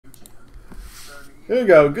Here we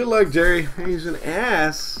go. Good luck, Jerry. He's an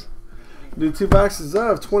ass. Do 2 boxes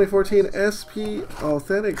of 2014 SP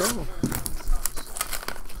Authentic Golf.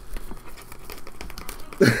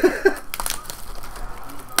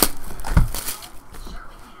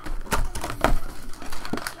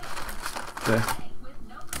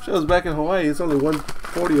 Show's back in Hawaii. It's only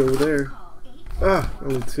 140 over there. Ah,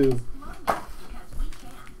 only 2.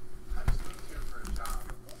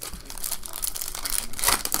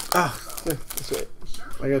 Ah, that's right.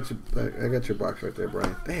 I got your box right there,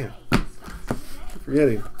 Brian. Damn. I'm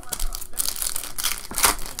forgetting.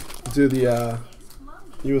 Do the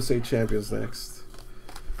USA Champions next.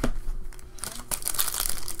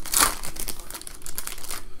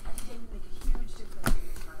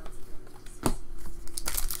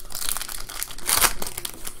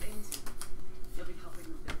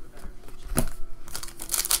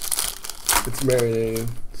 It's marinating.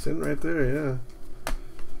 Sitting right there, yeah.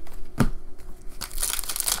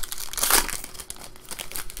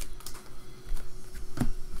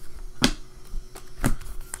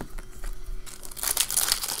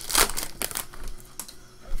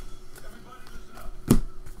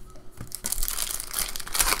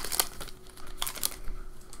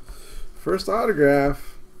 First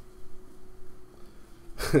autograph,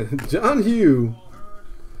 John Hugh.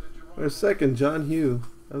 Or second, John Hugh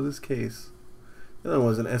of this case. The other one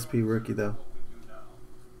was an SP rookie, though.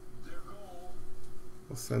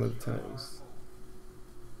 Sign of the Times.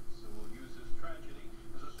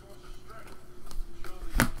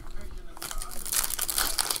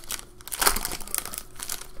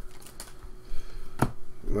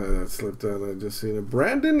 That slipped out. I just seen it.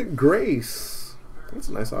 Brandon Grace. That's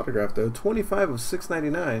a nice autograph, though. 25 of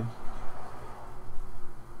 699.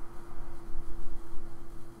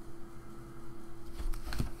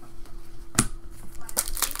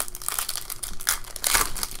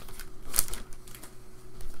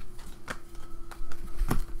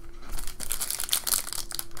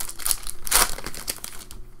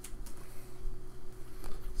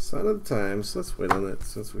 Sign of the Times. Let's wait on it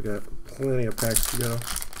since we got plenty of packs to go.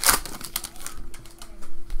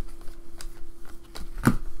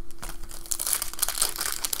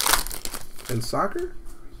 In soccer?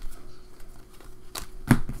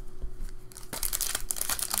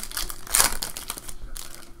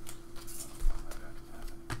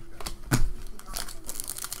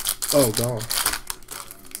 Oh, golf.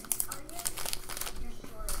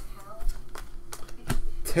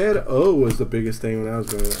 Ted O was the biggest thing when I was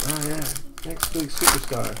doing it. Oh yeah, next big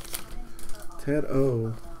superstar. Ted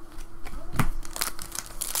O.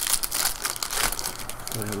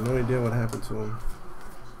 I have no idea what happened to him.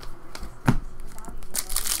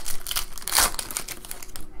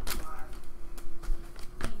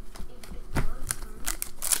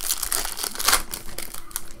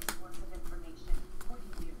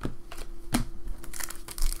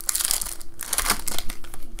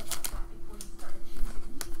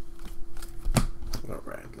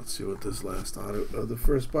 Let's see what this last auto of the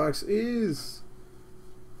first box is.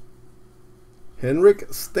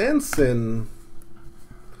 Henrik Stenson.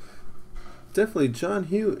 Definitely John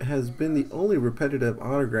Hugh has been the only repetitive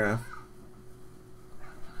autograph.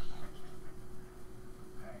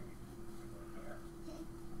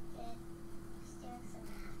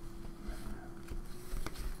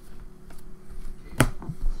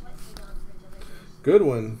 Good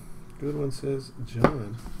one. Good one, says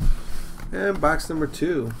John. And box number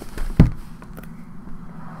 2.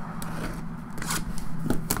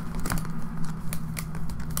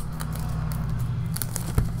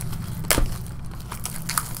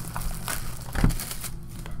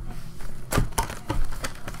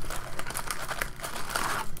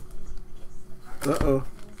 Uh-oh.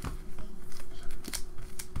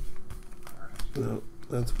 No,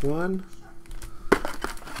 that's 1.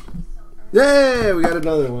 Yay! We got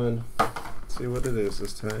another one. Let's see what it is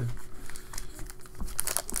this time.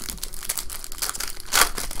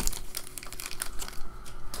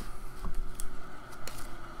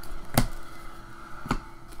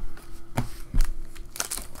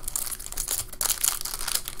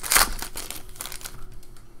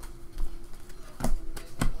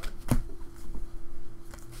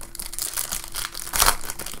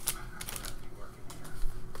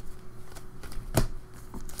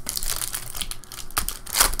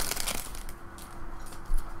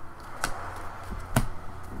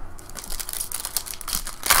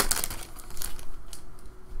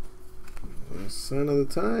 Sign of the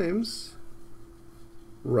Times.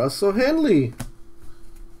 Russell Henley.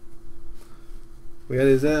 We got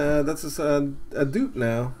his. That's a dupe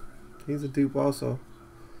now. He's a dupe also.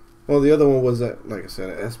 Well, the other one was like I said,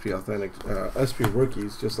 an SP Authentic, SP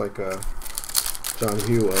Rookies, just like John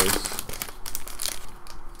Hugh was.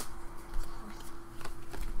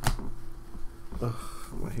 Ugh,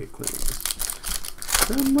 I hate cleaning this.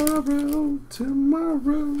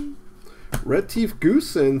 Tomorrow. Retief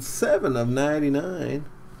Goosen, 7 of 99.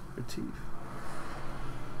 Retief.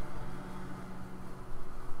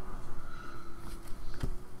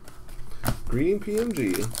 Green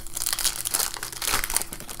PMG.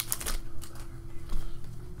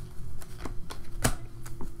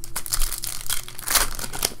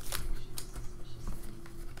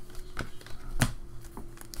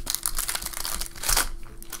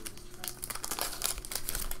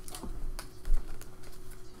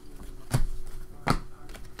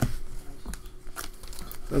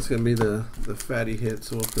 That's gonna be the fatty hit,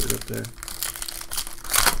 so we'll put it up there.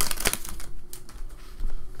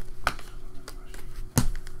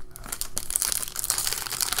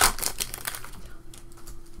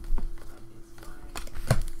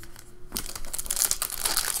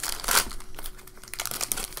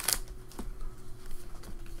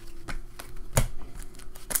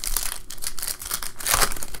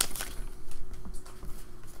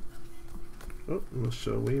 Oh,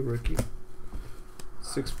 Michelle Wee, rookie.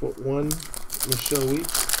 6'1", Michelle Wee.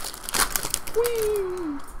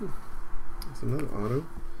 Whee! That's another auto.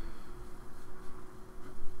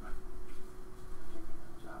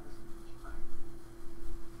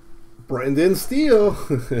 Brendan Steele.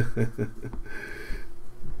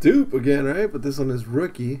 Dupe again, right? But this one is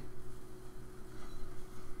rookie.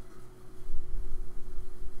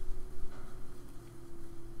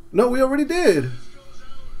 No, we already did.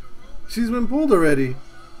 She's been pulled already.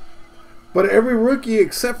 But every rookie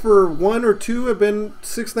except for 1 or 2 have been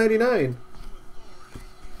 $6.99.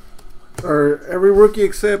 Or every rookie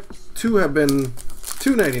except 2 have been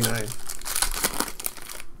 $2.99.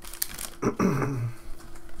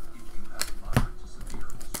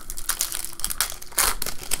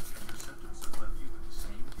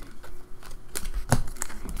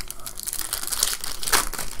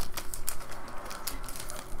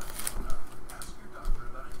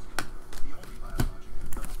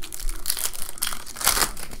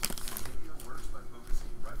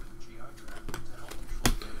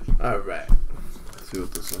 Alright, let's see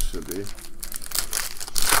what this one should be.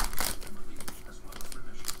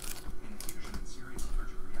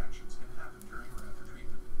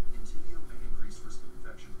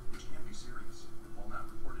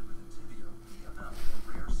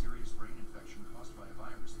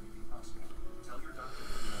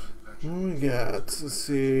 What we got? Let's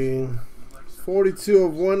see. 42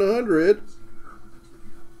 of 100.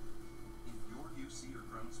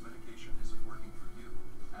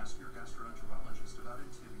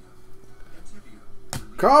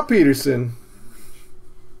 Carl Peterson.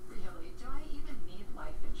 Really? Do I even need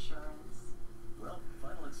life insurance? Well,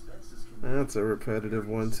 final expenses can That's a repetitive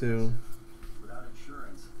one too. Without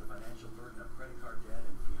insurance, the financial burden of credit card debt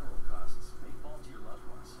and funeral costs may fall to your loved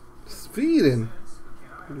ones. Feeding.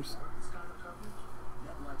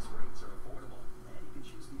 NetLife's rates are affordable, and you can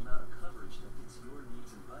choose the amount of coverage that fits your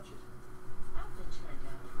needs and budget. I've been turned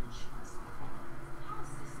down for insurance before.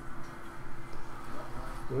 How's this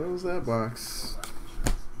going? What was that box? Life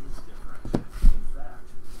insurance is different. In fact,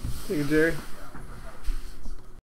 Thank you, Jerry.